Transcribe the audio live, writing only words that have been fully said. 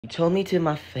You told me to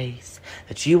my face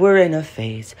that you were in a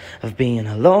phase of being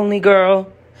a lonely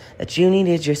girl, that you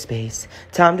needed your space,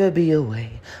 time to be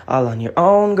away, all on your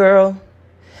own, girl.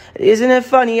 Isn't it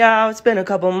funny how it's been a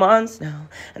couple months now,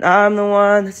 and I'm the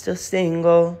one that's still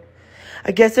single?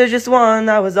 I guess there's just one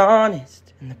that was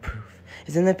honest, and the proof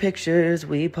is in the pictures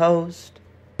we post.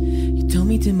 You told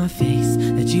me to my face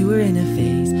that you were in a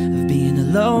phase of being a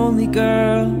lonely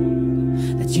girl,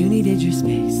 that you needed your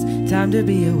space, time to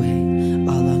be away,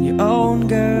 all on your own,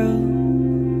 girl.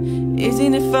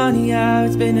 Isn't it funny how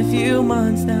it's been a few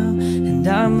months now, and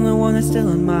I'm the one that's still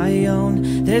on my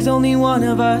own? There's only one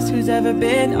of us who's ever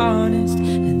been honest,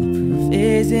 and the proof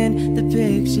is in the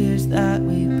pictures that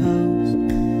we